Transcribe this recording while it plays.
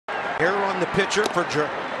Error on the pitcher for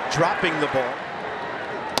dropping the ball.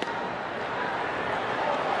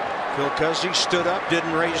 Phil Cuzzi stood up,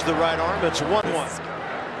 didn't raise the right arm. It's 1-1.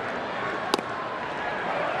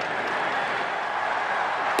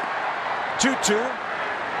 2-2.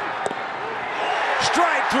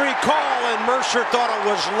 Strike three call, and Mercer thought it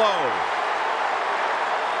was low.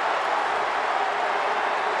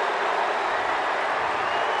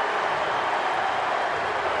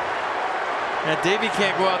 Yeah, Davey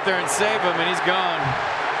can't go out there and save him, and he's gone.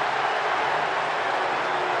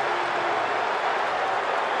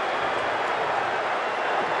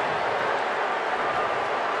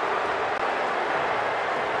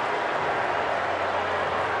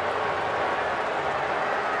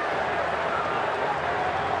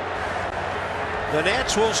 The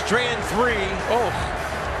Nats will strand 3. Oh,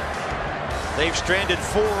 they've stranded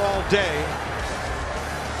 4 all day.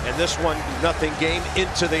 And this one, nothing game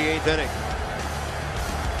into the 8th inning.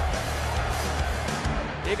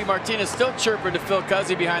 Davey Martinez still chirping to Phil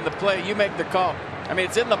Cuzzi behind the plate. You make the call. I mean,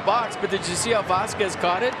 it's in the box, but did you see how Vasquez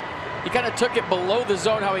caught it? He kind of took it below the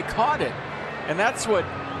zone, how he caught it. And that's what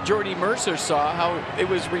Jordy Mercer saw, how it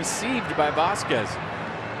was received by Vasquez.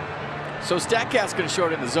 So Statcast's going to show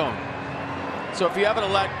it in the zone. So if you have an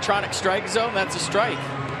electronic strike zone, that's a strike.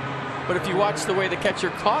 But if you watch the way the catcher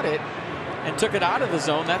caught it and took it out of the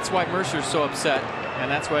zone, that's why Mercer's so upset, and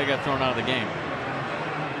that's why he got thrown out of the game.